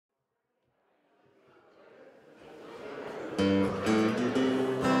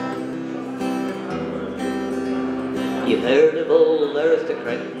veritable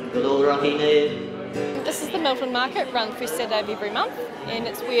aristocrat, good old Rocky Ned. This is the Milton market, run first Saturday of every month, and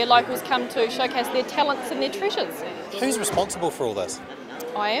it's where locals come to showcase their talents and their treasures. Who's responsible for all this?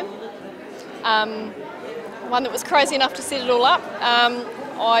 I am. One that was crazy enough to set it all up.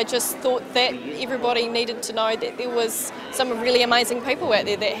 I just thought that everybody needed to know that there was some really amazing people out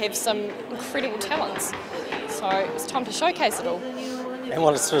there that have some incredible talents. So it was time to showcase it all. And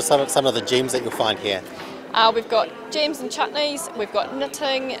what are sort of some of the gems that you'll find here? We've got jams and chutneys, we've got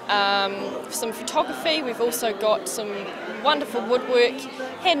knitting, some photography, we've also got some wonderful woodwork,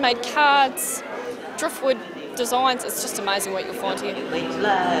 handmade cards, driftwood designs. It's just amazing what you'll find here.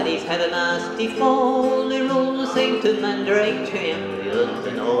 He's had a nasty fall, they're all the same to Mandrake champions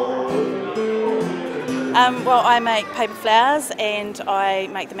and all. Well, I make paper flowers and I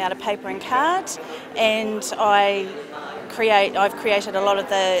make them out of paper and card, and I've created a lot of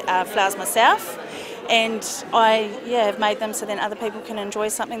the flowers myself, and I have made them so then other people can enjoy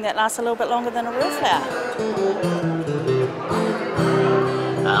something that lasts a little bit longer than a real flower.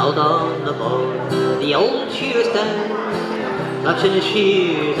 Out on the board, the old shearer stands, clutching his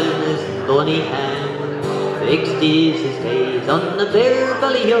shears in his thorny hand. Fixed is his gaze on the bare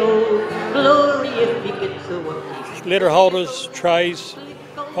belly hill, glory if he gets a one. Letter holders, trays,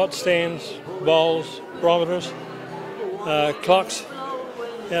 pot stands, bowls, barometers, clocks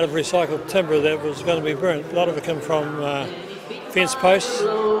out of recycled timber that was going to be burnt. A lot of it come from fence posts.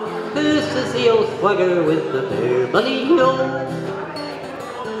 This is the old swagger with the bare belly hill.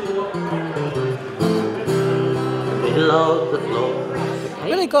 Middle of the floor.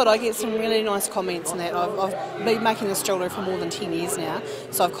 Really good. I get some really nice comments, and that I've been making this jewellery for more than 10 years now,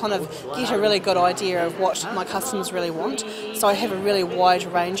 so I've kind of get a really good idea of what my customers really want. So I have a really wide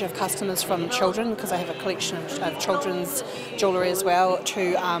range of customers, from children, because I have a collection of children's jewellery as well,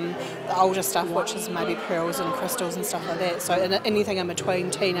 to the older stuff, which is maybe pearls and crystals and stuff like that. So anything in between,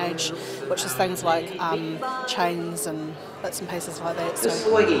 teenage, which is things like chains and bits and pieces like that. The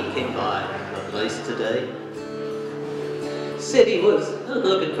swaggy came by a place today. Said he was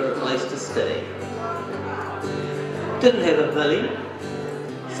looking for a place to stay. Didn't have a million.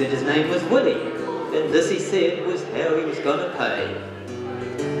 Said his name was Willie, and this he said was how he was gonna pay.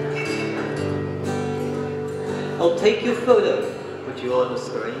 I'll take your photo, put you on the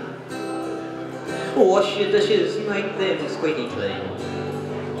screen. Wash your dishes, make them squeaky clean.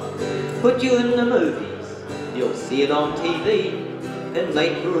 Put you in the movies, you'll see it on TV, and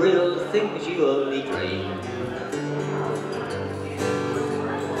make real things you only dream.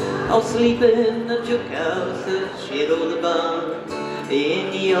 I'll sleep in the chook house, the shed or the barn,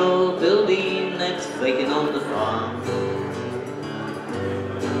 any old building that's vacant on the farm.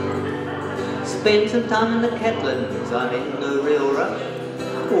 Spend some time in the Catlins, I'm in no real rush.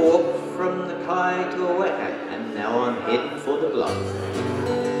 Walk from the Kai to a Waka, and now I'm heading for the Bluff.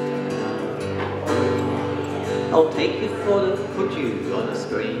 I'll take your photo, put you on the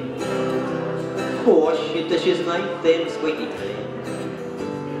screen. Wash your dishes, make them squeaky clean.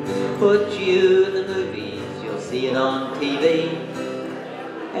 Put you in the movies, you'll see it on TV,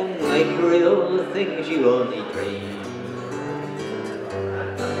 and make real the things you only dream.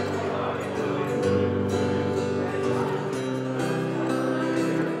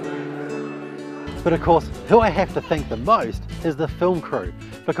 But of course, who I have to thank the most is the film crew,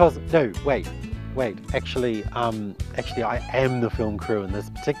 because, no, wait, actually I am the film crew in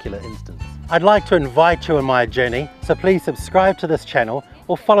this particular instance. I'd like to invite you on my journey, so please subscribe to this channel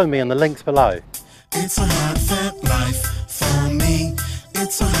or follow me on the links below. It's a hard fat life for me.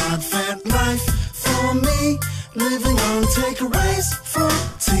 It's a hard fat life for me. Living on takeaways for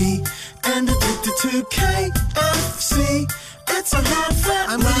tea and addicted to KFC. It's a hard fat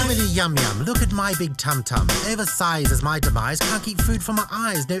I'm life. really yum yum. Look at my big tum tum. Oversize is my demise. Can't keep food from my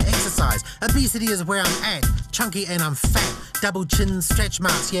eyes. No exercise. Obesity is where I'm at. Chunky and I'm fat. Double chin, stretch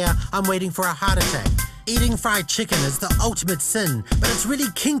marks. Yeah, I'm waiting for a heart attack. Eating fried chicken is the ultimate sin, but it's really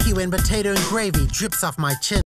kinky when potato and gravy drips off my chin.